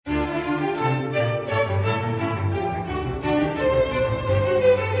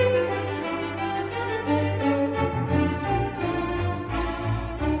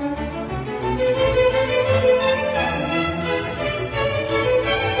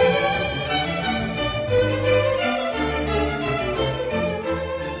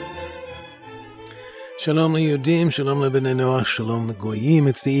Shalom leYudim, Shalom leBnei Noach, Shalom leGoyim.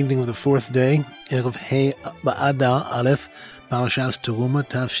 It's the evening of the fourth day, Erev Hei Ba'adar Aleph, Parashas Teruma,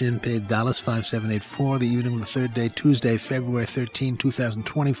 Tafshin Pei Dalas 5784, the evening of the third day, Tuesday, February 13,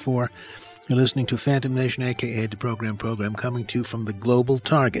 2024. You're listening to Phantom Nation, a.k.a. the program coming to you from the global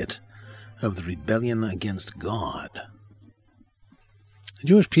target of the rebellion against God. The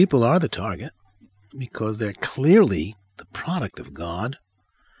Jewish people are the target because they're clearly the product of God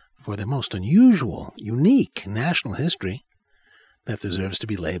for their most unusual, unique national history that deserves to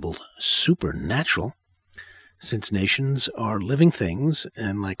be labeled supernatural, since nations are living things,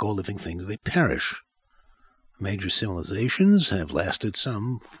 and like all living things, they perish. Major civilizations have lasted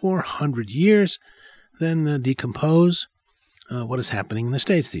some 400 years, then decompose. What is happening in the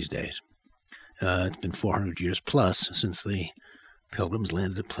States these days? It's been 400 years plus since the Pilgrims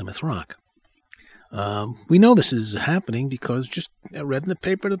landed at Plymouth Rock. We know this is happening because just I read in the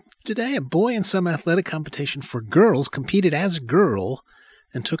paper today, a boy in some athletic competition for girls competed as a girl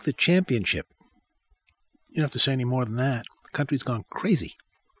and took the championship. You don't have to say any more than that. The country's gone crazy.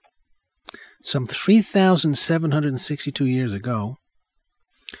 Some 3,762 years ago,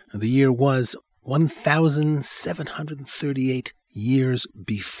 the year was 1,738 years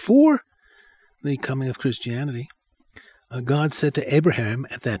before the coming of Christianity. God said to Abraham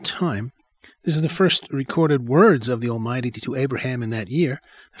at that time, this is the first recorded words of the Almighty to Abraham in that year.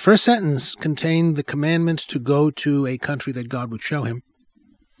 The first sentence contained the commandment to go to a country that God would show him.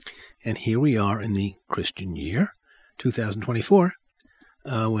 And here we are in the Christian year, 2024,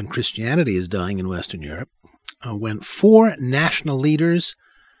 when Christianity is dying in Western Europe, when four national leaders,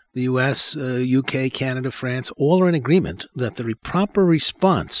 the U.S., UK, Canada, France, all are in agreement that the proper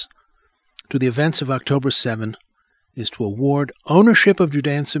response to the events of October 7 is to award ownership of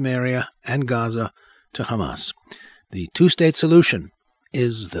Judea and Samaria and Gaza to Hamas. The two-state solution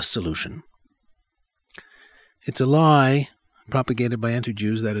is the solution. It's a lie propagated by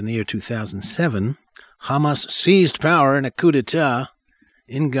anti-Jews that in the year 2007, Hamas seized power in a coup d'etat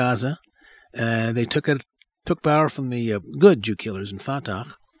in Gaza. They took power from the good Jew killers in Fatah,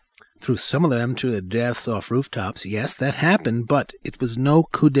 threw some of them to the deaths off rooftops. Yes, that happened, but it was no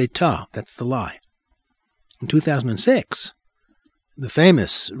coup d'etat. That's the lie. In 2006, the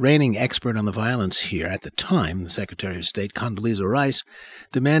famous reigning expert on the violence here at the time, the Secretary of State, Condoleezza Rice,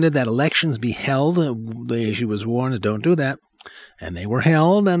 demanded that elections be held. She was warned, don't do that. And they were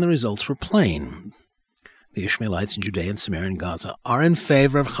held, and the results were plain. The Ishmaelites in Judea and Samaria and Gaza are in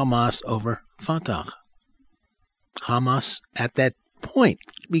favor of Hamas over Fatah. Hamas, at that point,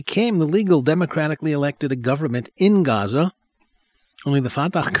 became the legal, democratically elected government in Gaza. Only the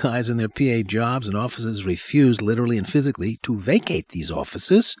Fatah guys in their PA jobs and offices refused, literally and physically, to vacate these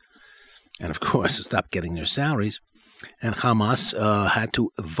offices, and of course to stop getting their salaries, and Hamas had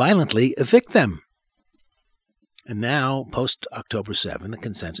to violently evict them. And now, post-October 7, the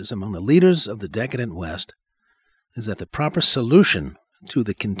consensus among the leaders of the decadent West is that the proper solution to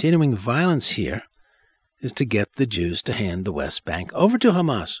the continuing violence here is to get the Jews to hand the West Bank over to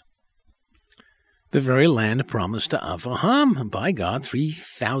Hamas. The very land promised to Avraham by God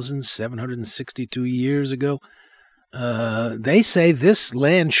 3,762 years ago. They say this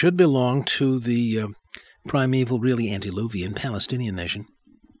land should belong to the primeval, really antediluvian Palestinian nation.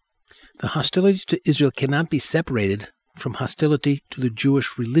 The hostility to Israel cannot be separated from hostility to the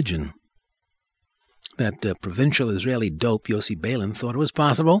Jewish religion. That provincial Israeli dope, Yossi Beilin, thought it was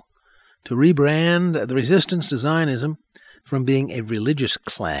possible to rebrand the resistance to Zionism from being a religious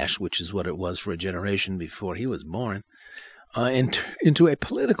clash, which is what it was for a generation before he was born, into a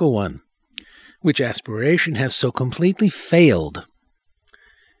political one, which aspiration has so completely failed.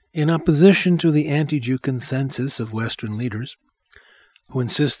 In opposition to the anti-Jew consensus of Western leaders, who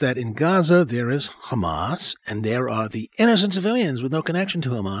insist that in Gaza there is Hamas, and there are the innocent civilians with no connection to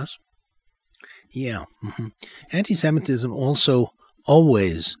Hamas. Anti-Semitism also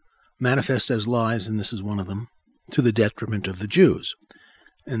always manifests as lies, and this is one of them, to the detriment of the Jews.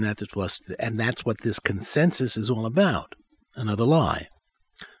 And that's what this consensus is all about. Another lie.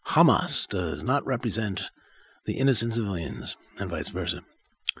 Hamas does not represent the innocent civilians, and vice versa.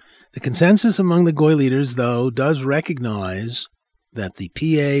 The consensus among the Goy leaders, though, does recognize that the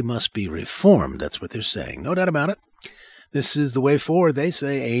PA must be reformed. That's what they're saying. No doubt about it. This is the way forward. They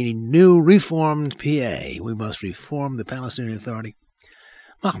say a new reformed PA. We must reform the Palestinian Authority.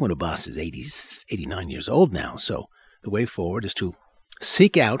 Mahmoud Abbas is 89 years old now, so the way forward is to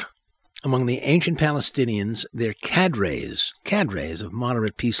seek out among the ancient Palestinians their cadres of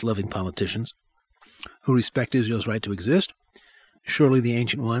moderate, peace-loving politicians who respect Israel's right to exist. Surely the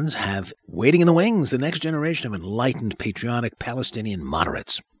ancient ones have waiting in the wings the next generation of enlightened, patriotic Palestinian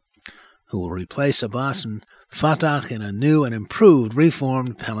moderates. who will replace Abbas and Fatah in a new and improved,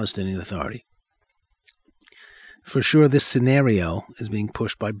 reformed Palestinian Authority. For sure, this scenario is being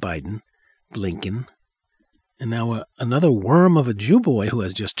pushed by Biden, Blinken, and now another worm of a Jew boy who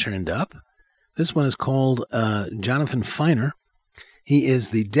has just turned up. This one is called Jonathan Feiner. He is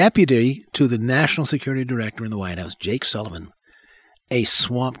the deputy to the National Security Director in the White House, Jake Sullivan, a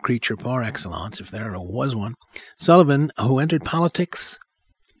swamp creature par excellence, if there ever was one. Sullivan, who entered politics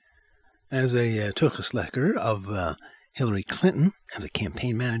as a Tucheslecker of Hillary Clinton, as a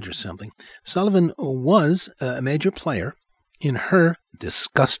campaign manager or something. Sullivan was a major player in her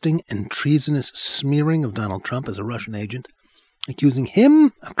disgusting and treasonous smearing of Donald Trump as a Russian agent, accusing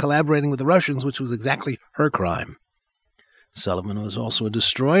him of collaborating with the Russians, which was exactly her crime. Sullivan was also a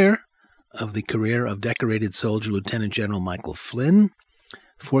destroyer of the career of decorated soldier Lieutenant General Michael Flynn,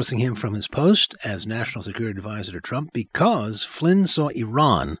 forcing him from his post as National Security Advisor to Trump because Flynn saw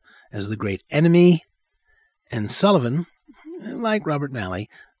Iran as the great enemy, and Sullivan, like Robert Malley,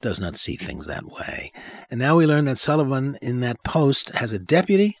 does not see things that way. And now we learn that Sullivan in that post has a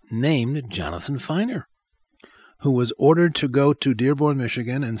deputy named Jonathan Feiner, who was ordered to go to Dearborn,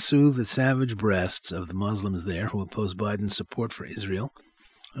 Michigan, and soothe the savage breasts of the Muslims there who oppose Biden's support for Israel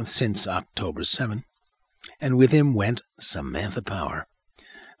since October 7. And with him went Samantha Power,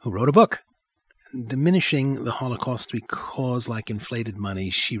 who wrote a book diminishing the Holocaust because, like inflated money,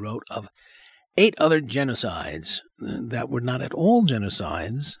 she wrote of 8 other genocides that were not at all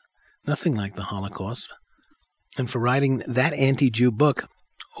genocides, nothing like the Holocaust. And for writing that anti-Jew book,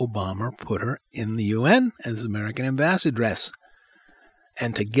 Obama put her in the UN as American ambassadress.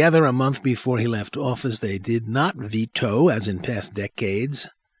 And together, a month before he left office, they did not veto, as in past decades,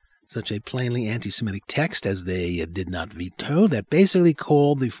 such a plainly anti-Semitic text as they did not veto, that basically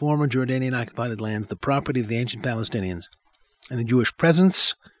called the former Jordanian-occupied lands the property of the ancient Palestinians, and the Jewish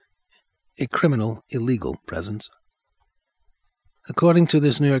presence a criminal, illegal presence. According to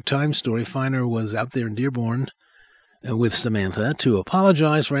this New York Times story, Feiner was out there in Dearborn with Samantha to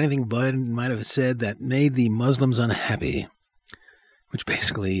apologize for anything Biden might have said that made the Muslims unhappy, which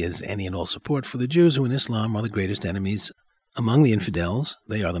basically is any and all support for the Jews, who in Islam are the greatest enemies among the infidels.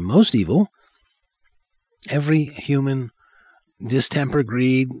 They are the most evil. Every human distemper,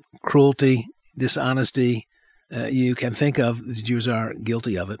 greed, cruelty, dishonesty you can think of, the Jews are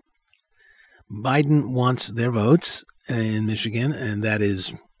guilty of it. Biden wants their votes in Michigan, and that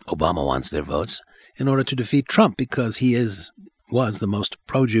is, Obama wants their votes, in order to defeat Trump, because he was the most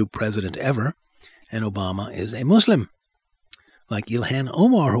pro-Jew president ever, and Obama is a Muslim, like Ilhan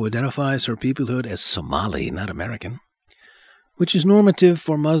Omar, who identifies her peoplehood as Somali, not American, which is normative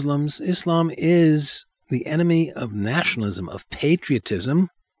for Muslims. Islam is the enemy of nationalism, of patriotism,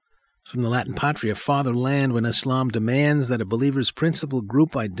 from the Latin patria, fatherland, when Islam demands that a believer's principal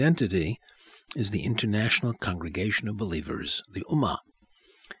group identity is the international congregation of believers, the Ummah,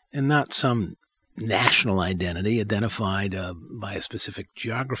 and not some national identity identified by a specific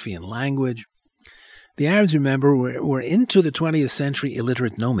geography and language. The Arabs, remember, were into the 20th century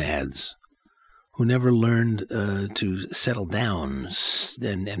illiterate nomads who never learned to settle down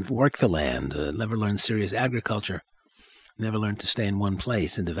and work the land, never learned serious agriculture, never learned to stay in one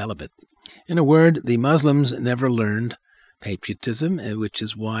place and develop it. In a word, the Muslims never learned patriotism, which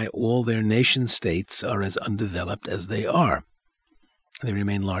is why all their nation-states are as undeveloped as they are. They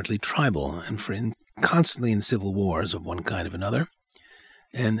remain largely tribal and constantly in civil wars of one kind or another.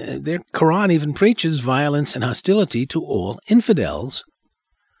 And their Quran even preaches violence and hostility to all infidels,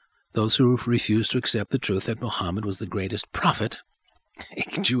 those who refuse to accept the truth that Muhammad was the greatest prophet,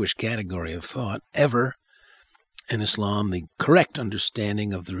 a Jewish category of thought, ever, and Islam the correct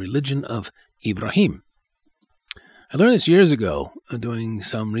understanding of the religion of Ibrahim. I learned this years ago doing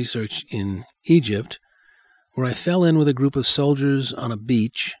some research in Egypt, where I fell in with a group of soldiers on a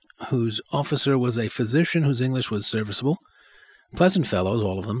beach whose officer was a physician whose English was serviceable, pleasant fellows,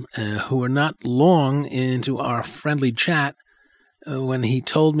 all of them, who were not long into our friendly chat when he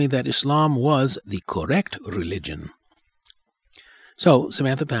told me that Islam was the correct religion. So,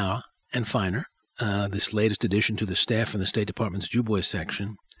 Samantha Power and Feiner, this latest addition to the staff in the State Department's Jew Boy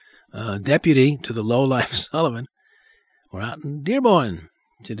section, deputy to the lowlife Sullivan, were out in Dearborn.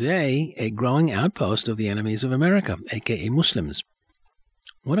 Today, a growing outpost of the enemies of America, a.k.a. Muslims.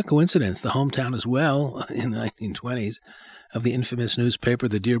 What a coincidence, the hometown as well, in the 1920s, of the infamous newspaper,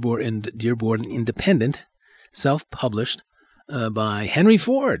 the Dearborn Independent, self-published by Henry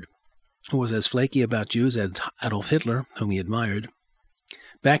Ford, who was as flaky about Jews as Adolf Hitler, whom he admired.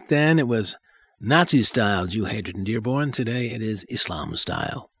 Back then, it was Nazi-style Jew hatred in Dearborn. Today, it is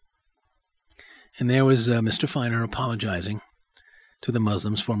Islam-style. And there was Mr. Feiner apologizing to the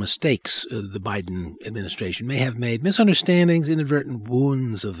Muslims for mistakes the Biden administration may have made, misunderstandings, inadvertent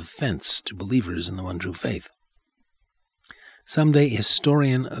wounds of offense to believers in the one true faith. Someday, a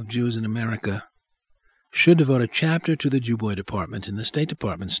historian of Jews in America should devote a chapter to the Jew Boy Department in the State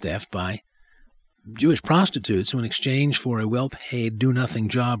Department staffed by Jewish prostitutes who, in exchange for a well-paid, do-nothing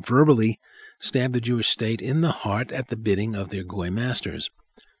job, verbally stabbed the Jewish state in the heart at the bidding of their Goy masters.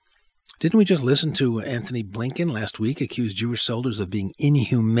 Didn't we just listen to Anthony Blinken last week accuse Jewish soldiers of being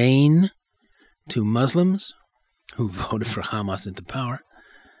inhumane to Muslims who voted for Hamas into power?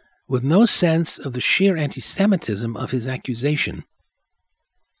 With no sense of the sheer anti-Semitism of his accusation.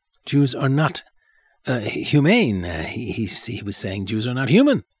 Jews are not humane. He was saying Jews are not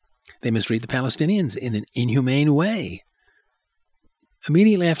human. They mistreat the Palestinians in an inhumane way.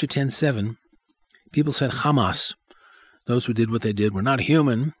 Immediately after 10/7, people said Hamas, those who did what they did, were not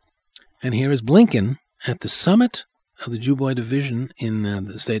human. And here is Blinken at the summit of the Jew Boy Division in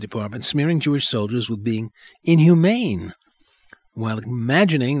the State Department, smearing Jewish soldiers with being inhumane, while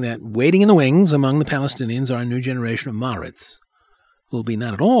imagining that waiting in the wings among the Palestinians are a new generation of moderates who will be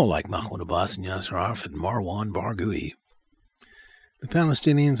not at all like Mahmoud Abbas and Yasser Arafat and Marwan Barghouti. The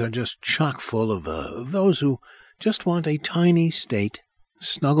Palestinians are just chock full of those who just want a tiny state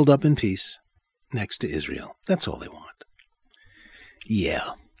snuggled up in peace next to Israel. That's all they want.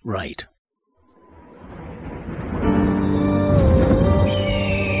 Yeah, right.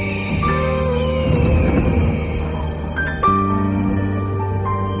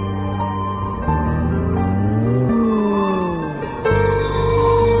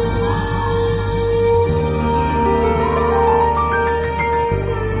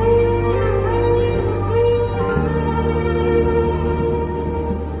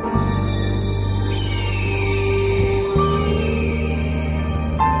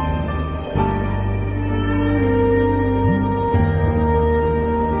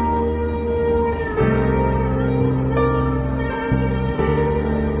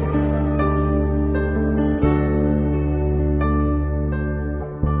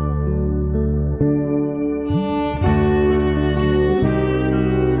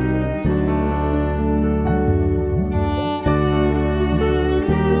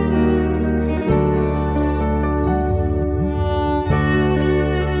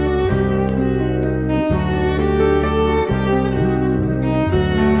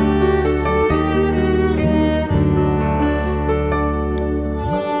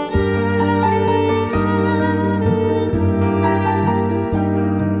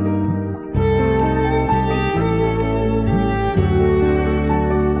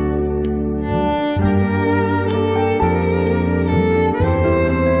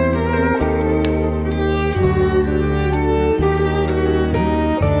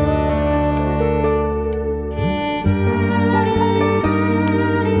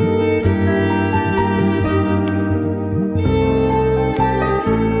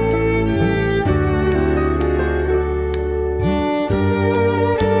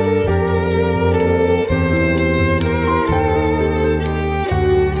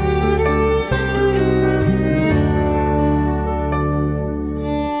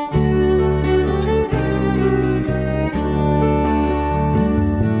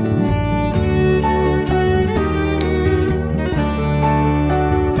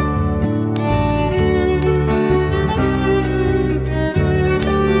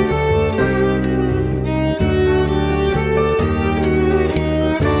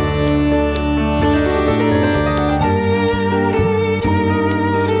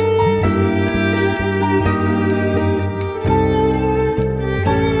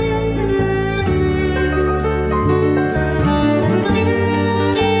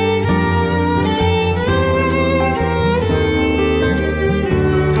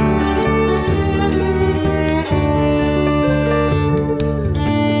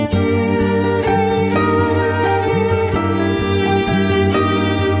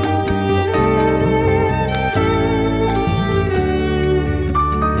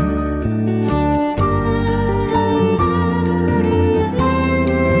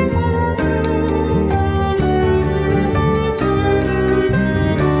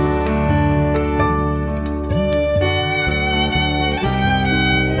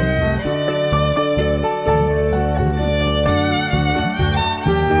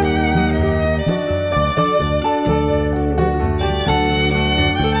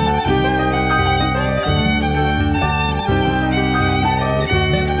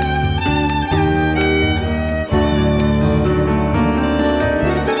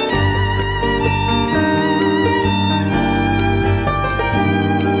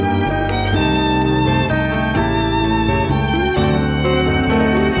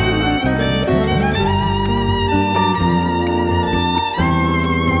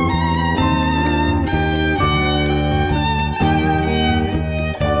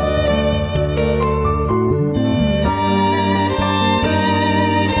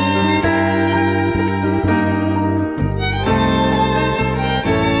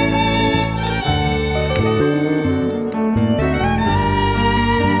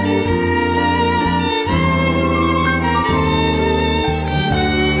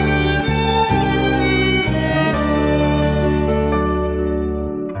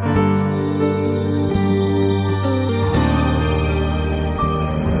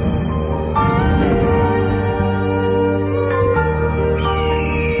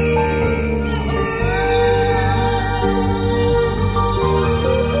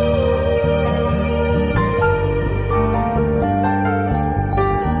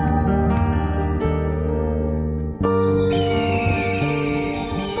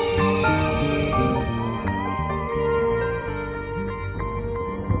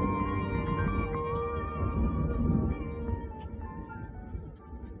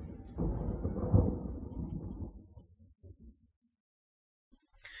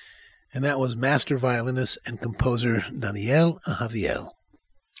 And that was master violinist and composer Daniel Javiel.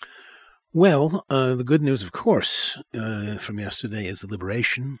 Well, the good news, of course, from yesterday is the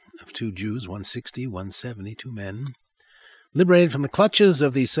liberation of 2 Jews, 160, 170, 2 men, liberated from the clutches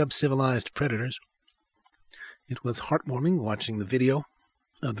of these sub-civilized predators. It was heartwarming watching the video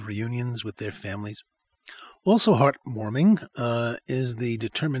of the reunions with their families. Also heartwarming is the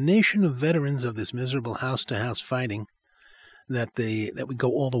determination of veterans of this miserable house-to-house fighting that we go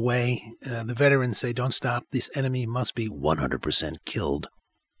all the way. The veterans say, don't stop. This enemy must be 100% killed.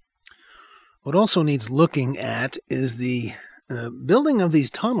 What also needs looking at is the building of these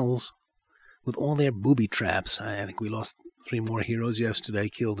tunnels with all their booby traps. I think we lost 3 more heroes yesterday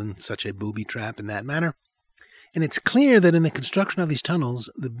killed in such a booby trap in that manner. And it's clear that in the construction of these tunnels,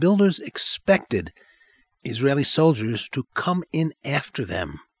 the builders expected Israeli soldiers to come in after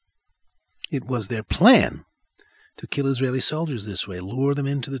them. It was their plan to kill Israeli soldiers this way, lure them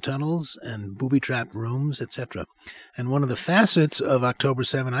into the tunnels and booby-trap rooms, etc. And one of the facets of October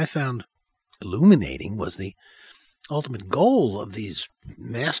 7 I found illuminating was the ultimate goal of these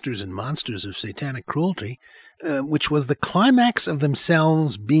masters and monsters of satanic cruelty, which was the climax of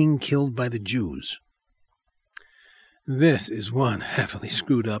themselves being killed by the Jews. This is one heavily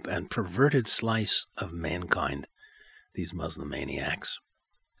screwed up and perverted slice of mankind, these Muslim maniacs.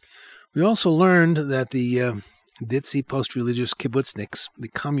 We also learned that the ditzy post-religious kibbutzniks, the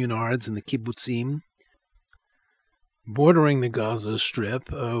communards and the kibbutzim, bordering the Gaza Strip,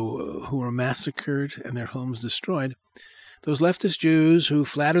 who were massacred and their homes destroyed, those leftist Jews who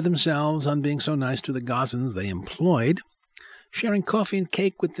flatter themselves on being so nice to the Gazans they employed, sharing coffee and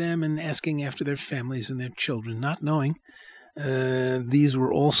cake with them and asking after their families and their children, not knowing these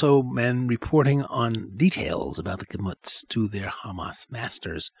were also men reporting on details about the kibbutz to their Hamas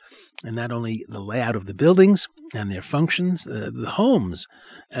masters, and not only the layout of the buildings and their functions, the homes,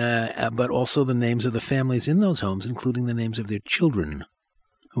 but also the names of the families in those homes, including the names of their children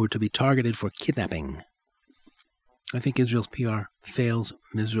who were to be targeted for kidnapping. I think Israel's PR fails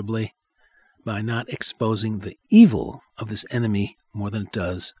miserably by not exposing the evil of this enemy more than it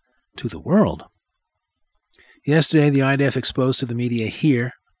does to the world. Yesterday, the IDF exposed to the media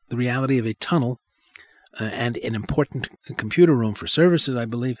here the reality of a tunnel and an important computer room for services, I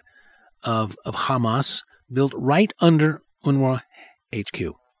believe, of Hamas, built right under UNRWA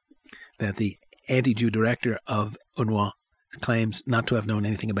HQ, that the anti-Jew director of UNRWA claims not to have known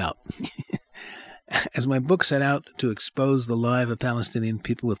anything about. As my book set out to expose the lie of a Palestinian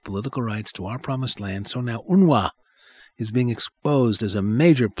people with political rights to our promised land, so now UNRWA is being exposed as a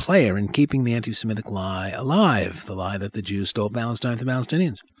major player in keeping the anti-Semitic lie alive, the lie that the Jews stole Palestine from the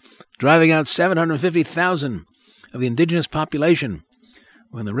Palestinians, driving out 750,000 of the indigenous population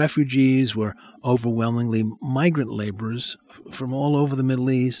when the refugees were overwhelmingly migrant laborers from all over the Middle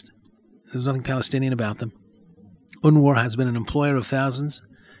East. There's nothing Palestinian about them. UNRWA has been an employer of thousands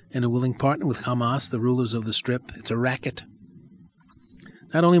and a willing partner with Hamas, the rulers of the Strip. It's a racket.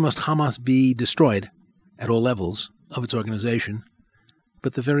 Not only must Hamas be destroyed at all levels of its organization,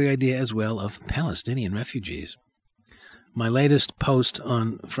 but the very idea as well of Palestinian refugees. My latest post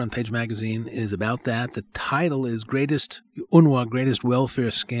on Front Page Magazine is about that. The title is UNRWA Greatest Welfare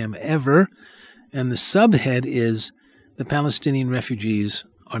Scam Ever, and the subhead is The Palestinian Refugees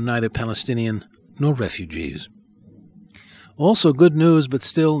Are Neither Palestinian Nor Refugees. Also good news, but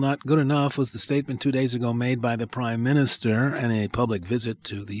still not good enough, was the statement 2 days ago made by the Prime Minister in a public visit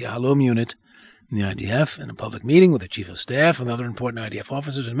to the Yahalom unit in the IDF, in a public meeting with the Chief of Staff and other important IDF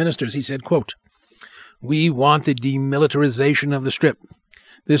officers and ministers. He said, quote, "We want the demilitarization of the Strip.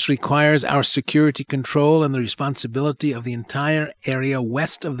 This requires our security control and the responsibility of the entire area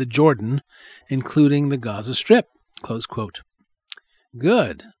west of the Jordan, including the Gaza Strip." Close quote.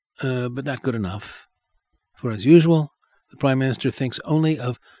 Good, but not good enough. For as usual, the Prime Minister thinks only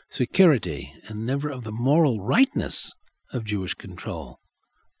of security and never of the moral rightness of Jewish control,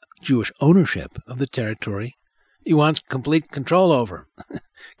 Jewish ownership of the territory he wants complete control over.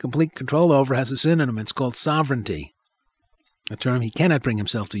 Complete control over has a synonym. It's called sovereignty, a term he cannot bring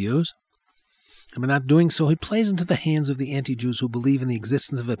himself to use. And by not doing so, he plays into the hands of the anti-Jews who believe in the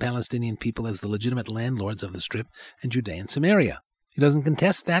existence of the Palestinian people as the legitimate landlords of the Strip and Judea and Samaria. He doesn't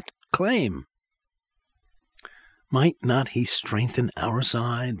contest that claim. Might not he strengthen our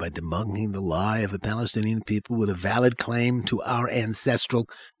side by debunking the lie of the Palestinian people with a valid claim to our ancestral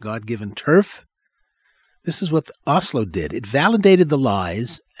God-given turf? This is what Oslo did. It validated the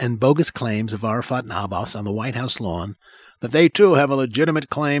lies and bogus claims of Arafat and Abbas on the White House lawn that they too have a legitimate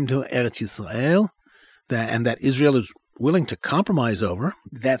claim to Eretz Yisrael, and that Israel is willing to compromise over.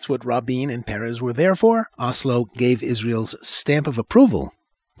 That's what Rabin and Peres were there for. Oslo gave Israel's stamp of approval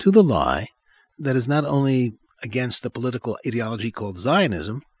to the lie that is not only against the political ideology called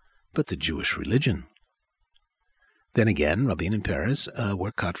Zionism, but the Jewish religion. Then again, Rabin and Peres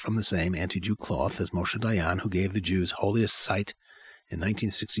were cut from the same anti-Jew cloth as Moshe Dayan, who gave the Jews' holiest site in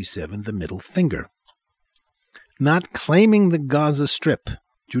 1967 the middle finger. Not claiming the Gaza Strip,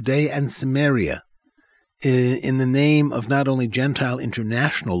 Judea and Samaria, in the name of not only Gentile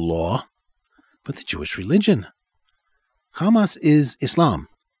international law, but the Jewish religion. Hamas is Islam,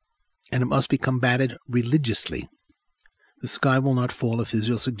 and it must be combated religiously. The sky will not fall if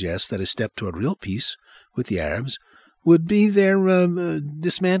Israel suggests that a step toward real peace with the Arabs would be their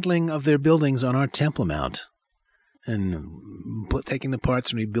dismantling of their buildings on our Temple Mount and taking the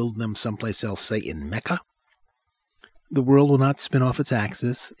parts and rebuilding them someplace else, say in Mecca. The world will not spin off its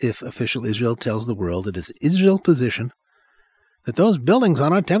axis if official Israel tells the world it is Israel's position that those buildings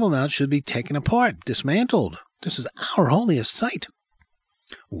on our Temple Mount should be taken apart, dismantled. This is our holiest site.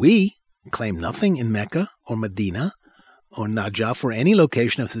 We claim nothing in Mecca or Medina or Najaf or any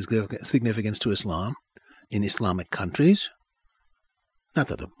location of significance to Islam in Islamic countries. Not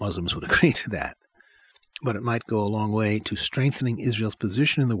that the Muslims would agree to that, but it might go a long way to strengthening Israel's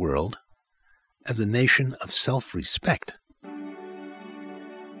position in the world as a nation of self-respect.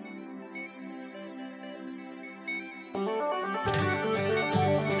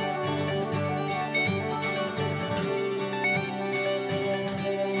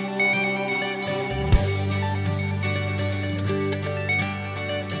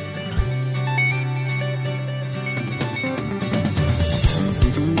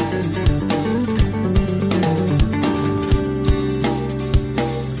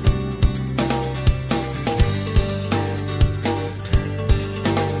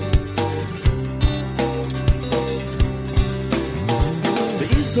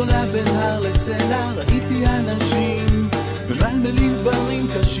 גדולה בין הר לסלע, ראיתי אנשים ממלמלים דברים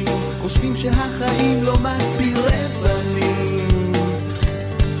קשים, חושבים שהחיים לא מסבירי פנים.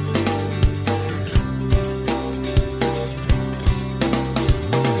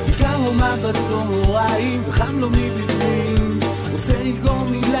 עיקר הומה בצהריים וחם לו מבפנים, רוצה לגור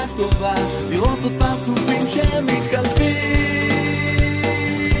מילה טובה, לראות עוד פרצופים שהם מתקלפים.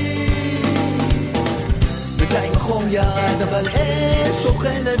 בינתיים החום ירד אבל אש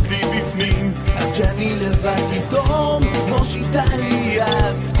אוכלת לי בפנים, אז כשאני לבד פתאום מושיטה לי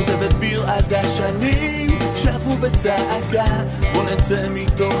יד, כותבת ביר-עד השנים שבו בצעקה, בוא נצא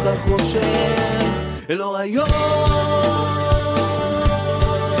מתוך החושך אל אור היום.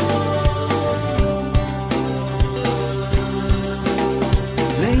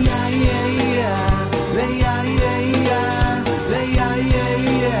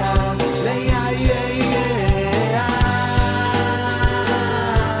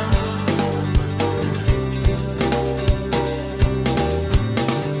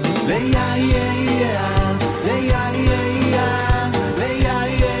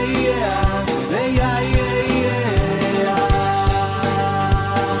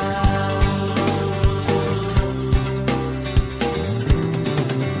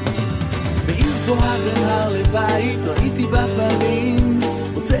 ראיתי בפנים,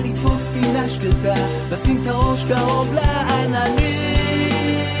 רוצה לתפוס פינה שקטה, לשים את הראש קרוב לעננים.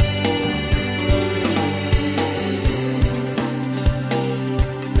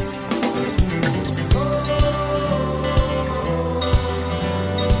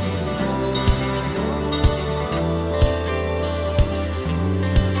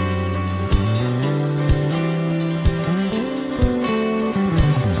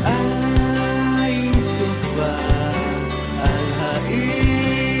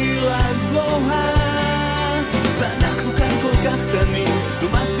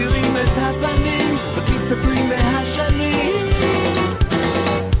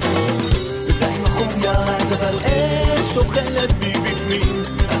 שוכלת בי בפנים,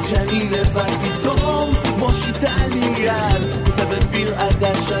 אז כשאני לבד פתאום מושיטה לי יד, כותבת ביר-עד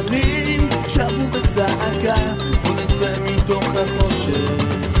השנים שבו בצעקה, בוא נצא מתוך החושך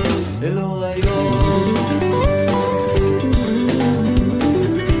אל אור היום.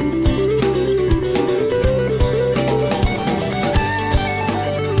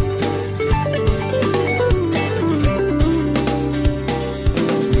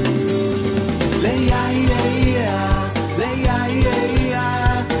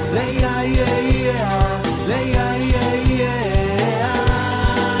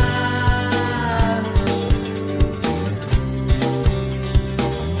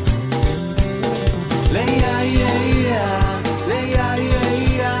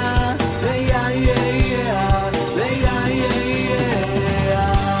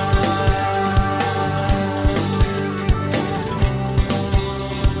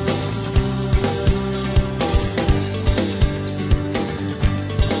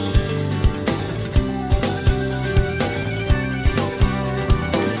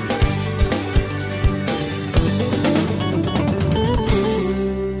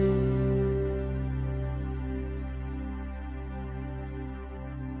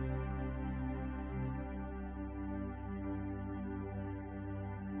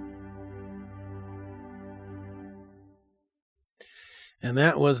 And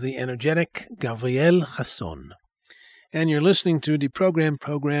that was the energetic Gabriel Chasson. And you're listening to the program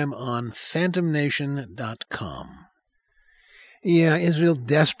on PhantomNation.com. Yeah, Israel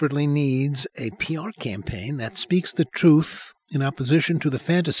desperately needs a PR campaign that speaks the truth in opposition to the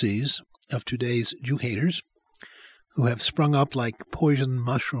fantasies of today's Jew haters, who have sprung up like poison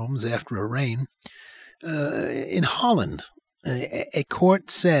mushrooms after a rain. In Holland, a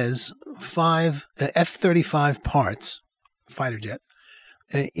court says 5 F-35 parts, fighter jet,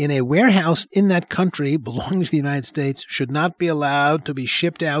 in a warehouse in that country belonging to the United States should not be allowed to be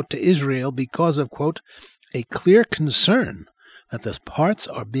shipped out to Israel because of, quote, a clear concern that the parts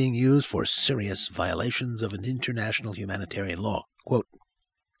are being used for serious violations of an international humanitarian law. Quote,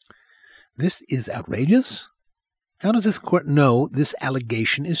 this is outrageous. How does this court know this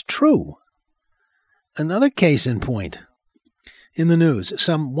allegation is true? Another case in point. In the news,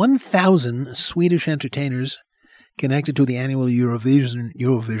 some 1,000 Swedish entertainers connected to the annual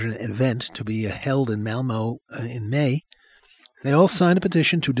Eurovision event to be held in Malmö in May, they all signed a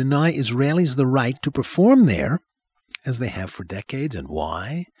petition to deny Israelis the right to perform there, as they have for decades. And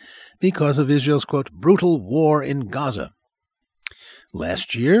why? Because of Israel's, quote, brutal war in Gaza.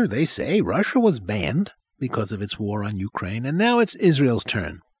 Last year, they say, Russia was banned because of its war on Ukraine, and now it's Israel's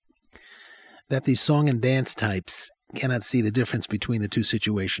turn. That these song and dance types cannot see the difference between the two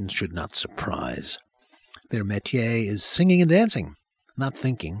situations should not surprise. Their métier is singing and dancing, not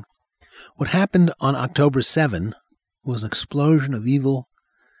thinking. What happened on October 7 was an explosion of evil,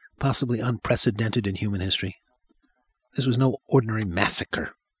 possibly unprecedented in human history. This was no ordinary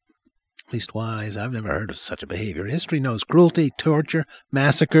massacre. Leastwise, I've never heard of such a behavior. History knows cruelty, torture,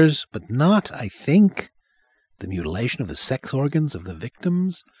 massacres, but not, I think, the mutilation of the sex organs of the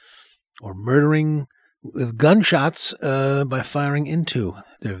victims, or murdering with gunshots by firing into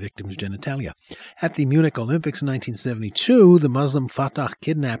their victims' genitalia. At the Munich Olympics in 1972, the Muslim Fatah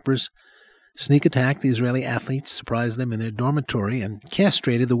kidnappers sneak attacked the Israeli athletes, surprised them in their dormitory, and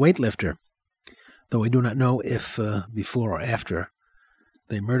castrated the weightlifter, though I do not know if before or after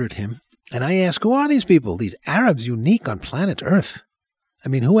they murdered him. And I ask, who are these people, these Arabs unique on planet Earth? I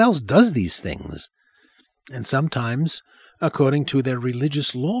mean, who else does these things? And sometimes according to their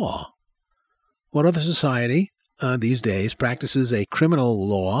religious law. What other society these days practices a criminal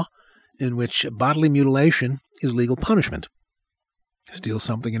law in which bodily mutilation is legal punishment? Steal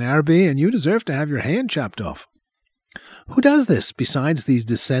something in Araby and you deserve to have your hand chopped off. Who does this besides these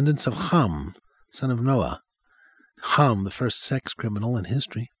descendants of Ham, son of Noah? Ham, the first sex criminal in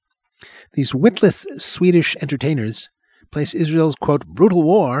history. These witless Swedish entertainers place Israel's, quote, brutal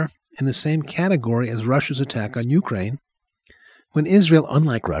war in the same category as Russia's attack on Ukraine, when Israel,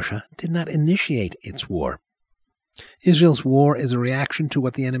 unlike Russia, did not initiate its war. Israel's war is a reaction to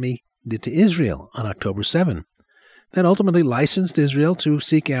what the enemy did to Israel on October 7. That ultimately licensed Israel to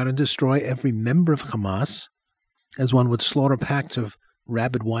seek out and destroy every member of Hamas, as one would slaughter packs of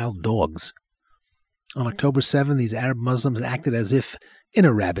rabid wild dogs. On October 7, these Arab Muslims acted as if in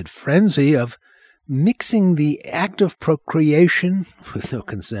a rabid frenzy of mixing the act of procreation, with no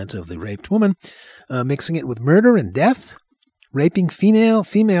consent of the raped woman, mixing it with murder and death, raping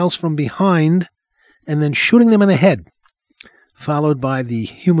females from behind, and then shooting them in the head, followed by the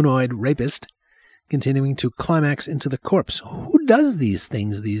humanoid rapist continuing to climax into the corpse. Who does these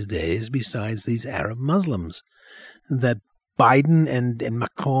things these days besides these Arab Muslims that Biden and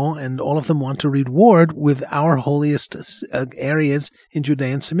Macron and all of them want to reward with our holiest areas in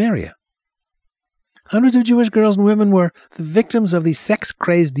Judea and Samaria? Hundreds of Jewish girls and women were the victims of these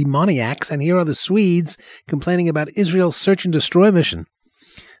sex-crazed demoniacs, and here are the Swedes complaining about Israel's search and destroy mission.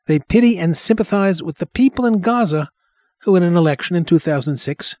 They pity and sympathize with the people in Gaza who, in an election in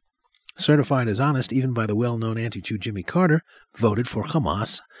 2006, certified as honest even by the well-known anti-Jew Jimmy Carter, voted for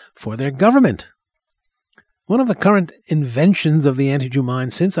Hamas for their government. One of the current inventions of the anti-Jew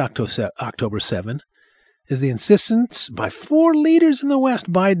mind since October 7 is the insistence by 4 leaders in the West,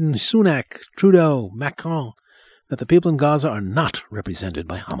 Biden, Sunak, Trudeau, Macron, that the people in Gaza are not represented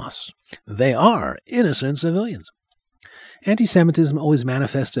by Hamas. They are innocent civilians. Anti-Semitism always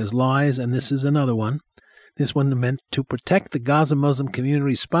manifests as lies, and this is another one. This one meant to protect the Gaza Muslim community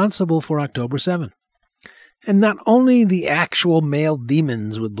responsible for October 7. And not only the actual male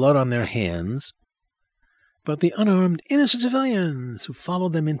demons with blood on their hands, but the unarmed innocent civilians who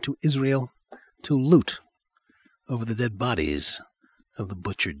followed them into Israel to loot over the dead bodies of the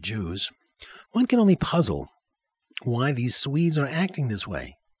butchered Jews. One can only puzzle why these Swedes are acting this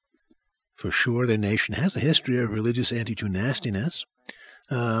way. For sure, their nation has a history of religious anti-Jew nastiness.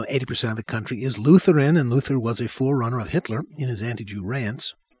 80% of the country is Lutheran, and Luther was a forerunner of Hitler in his anti-Jew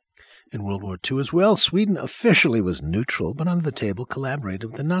rants. In World War II as well, Sweden officially was neutral, but under the table collaborated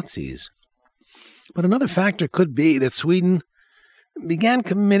with the Nazis. But another factor could be that Sweden began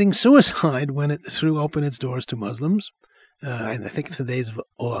committing suicide when it threw open its doors to Muslims. And I think it's the days of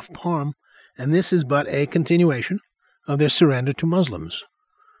Olof Palme, and this is but a continuation of their surrender to Muslims,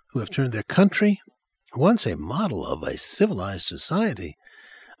 who have turned their country, once a model of a civilized society,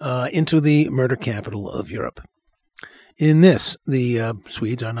 into the murder capital of Europe. In this, the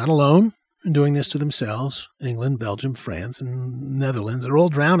Swedes are not alone in doing this to themselves. England, Belgium, France, and Netherlands are all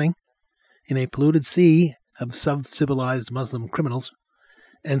drowning in a polluted sea of sub-civilized Muslim criminals.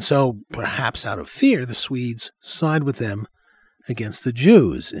 And so, perhaps out of fear, the Swedes side with them against the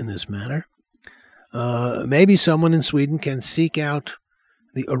Jews in this matter. Maybe someone in Sweden can seek out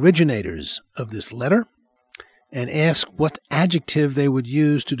the originators of this letter and ask what adjective they would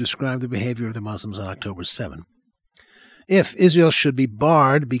use to describe the behavior of the Muslims on October 7. If Israel should be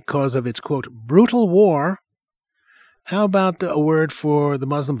barred because of its, quote, brutal war, how about a word for the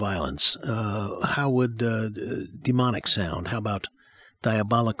Muslim violence? How would demonic sound? How about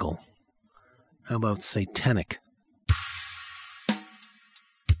diabolical? How about satanic?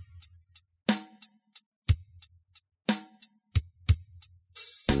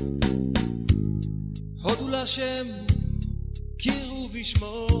 הודו להשם, קירו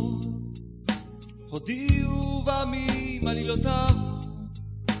בשמו, הודיעו בעמים עלילותיו.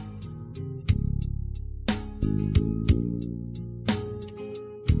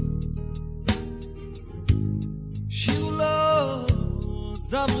 שירו לו,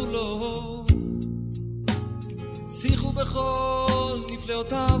 זמרו לו, שיחו בכל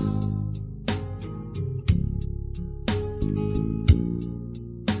נפלאותיו.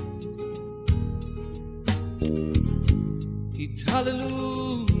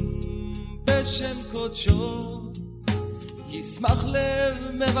 התהללו בשם קודשו, ישמח לב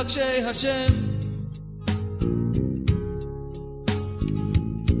מבקשי השם.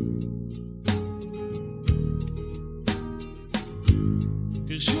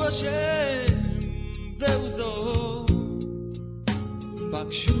 תרשו השם ועוזו,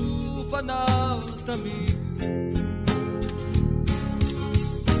 בקשו פניו תמיד.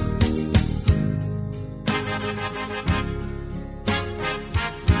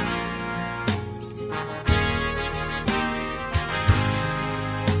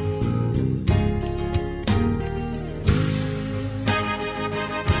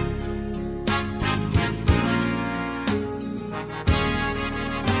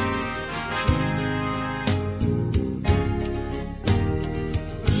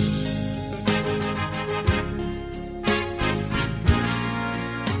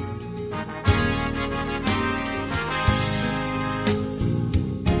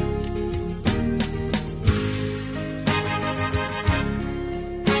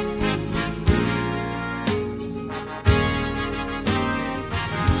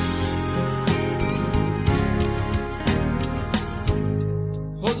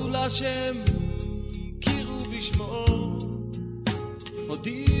 השם קירו בשמו,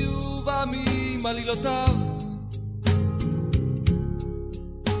 הודיעו בעמים עלילותיו.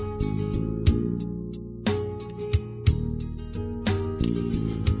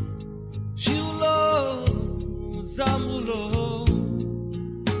 שירו לו, זמרו לו,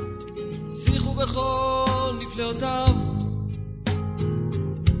 שיחו בכל נפלאותיו.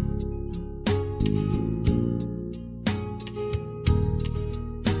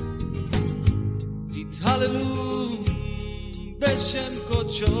 התהללו בשם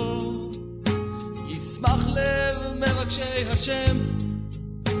קודשו, ישמח לב מבקשי השם.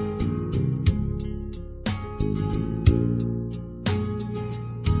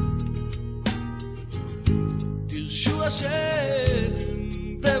 תרשו השם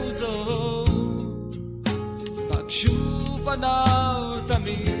ועוזו, בקשו פניו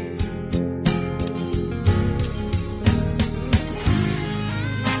תמיד.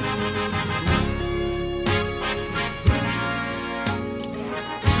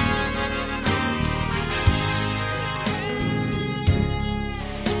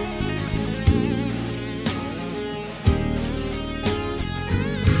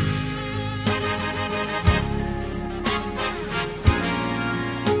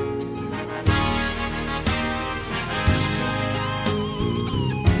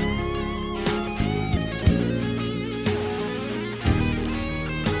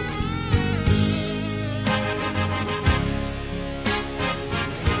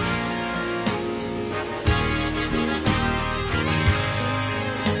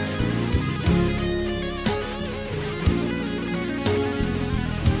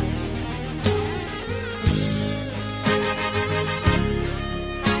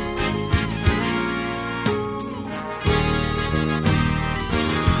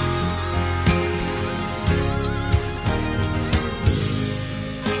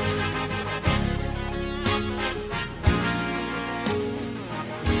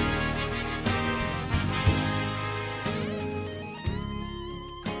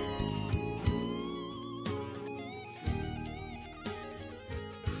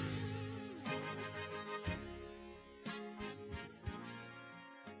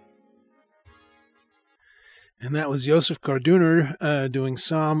 And that was Yosef Karduner doing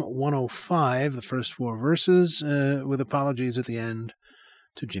Psalm 105, the first 4 verses, with apologies at the end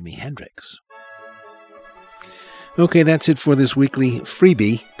to Jimi Hendrix. Okay, that's it for this weekly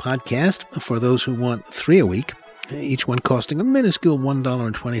freebie podcast for those who want 3 a week, each one costing a minuscule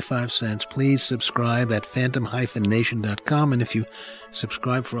 $1.25. Please subscribe at phantom-nation.com, and if you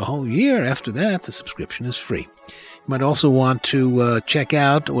subscribe for a whole year after that, the subscription is free. You might also want to check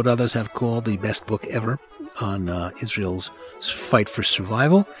out what others have called the best book ever on Israel's fight for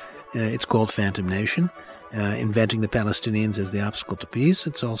survival. It's called Phantom Nation, Inventing the Palestinians as the Obstacle to Peace.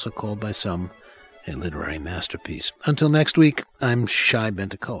 It's also called by some a literary masterpiece. Until next week, I'm Shai Ben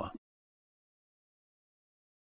Tekoa.